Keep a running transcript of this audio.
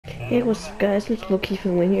Hey, what's up guys, it's Loki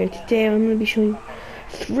from Wayne here, and today I'm going to be showing you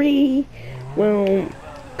 3, well,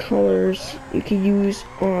 colors you can use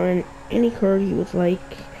on any card you would like,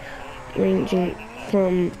 ranging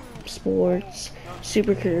from sports,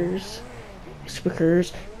 supercars,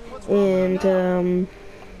 and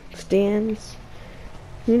stands,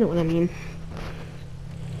 you know what I mean.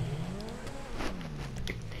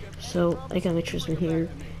 So, I got my Tristan here,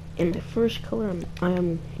 and my first color,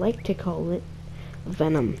 I like to call it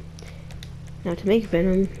Venom. Now to make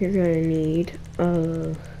Venom, you're gonna need,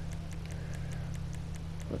 let's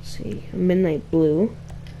see, a midnight blue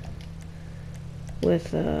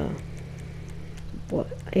with,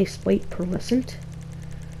 ice white pearlescent.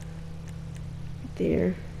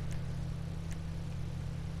 There.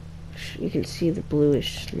 You can see the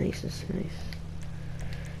bluish, nice.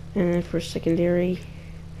 And then for secondary, you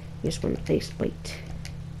just want ice white.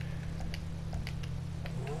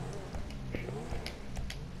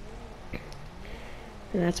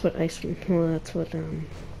 And that's what this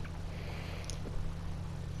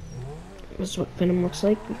is what Venom looks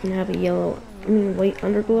like. You can have a white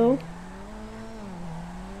underglow.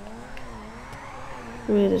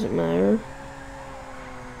 It really doesn't matter.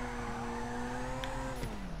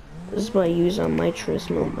 This is what I use on my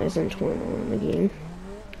Turismo, my Zentorno in the game.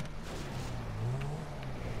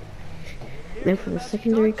 Then for the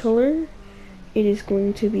secondary color, it is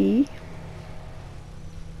going to be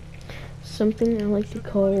something I like to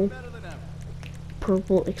call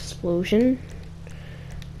Purple Explosion.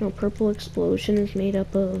 Now, Purple Explosion is made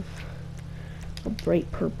up of a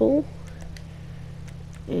bright purple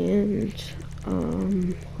and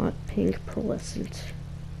hot pink pearlescent.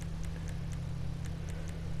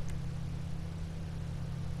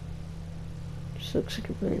 Just looks like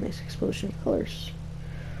a really nice explosion of colors.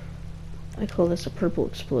 I call this a Purple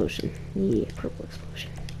Explosion. Yeah, Purple Explosion.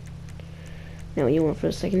 Now, what you want for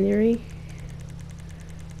the secondary?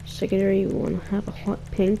 You want to have a hot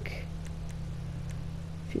pink,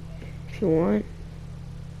 if you want.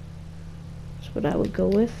 That's what I would go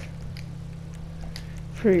with.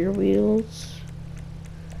 For your wheels,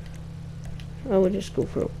 I would just go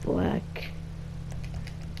for a black.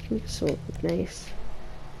 Makes it look nice.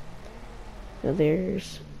 Now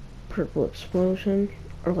there's Purple Explosion,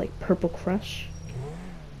 or like Purple Crush.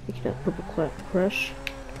 You can have Purple Crush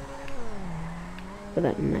for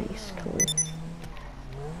that nice color.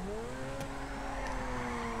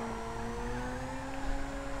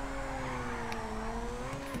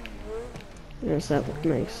 Does that look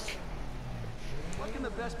nice? What can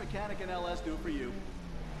the best mechanic in LS do for you?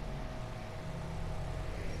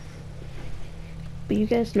 But you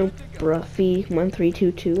guys know Bruffy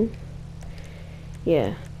 1322?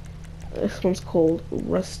 Yeah. This one's called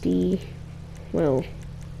Rusty, well,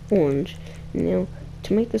 Orange. Now,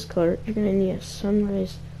 to make this color, you're gonna need a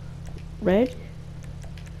sunrise red.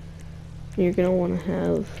 And you're gonna want to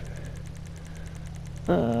have,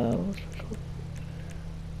 what's it called?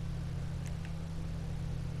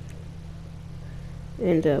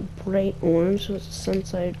 And a bright orange, so it's a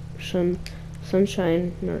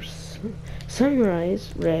sunshine or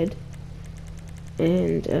sunrise red,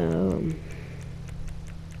 and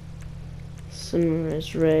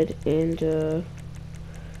sunrise red and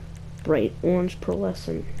bright orange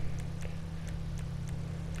pearlescent.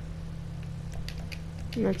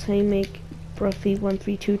 And that's how you make Bruffy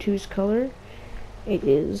 1322's color. It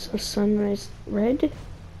is a sunrise red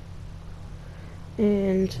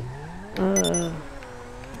and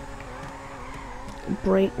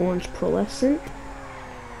bright orange pearlescent.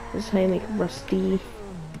 This is how you make Rusty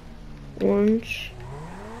Orange,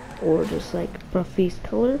 or just like Bruffy's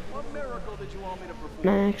color. And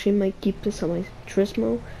I actually might keep this on my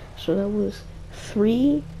Turismo. So that was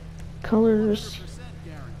 3 colors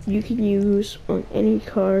you can use on any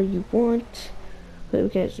car you want. Hope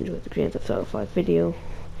you guys enjoyed the Grand Theft Auto 5 video.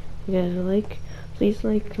 If you guys like, please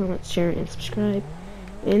like, comment, share, and subscribe.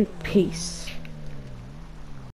 And peace.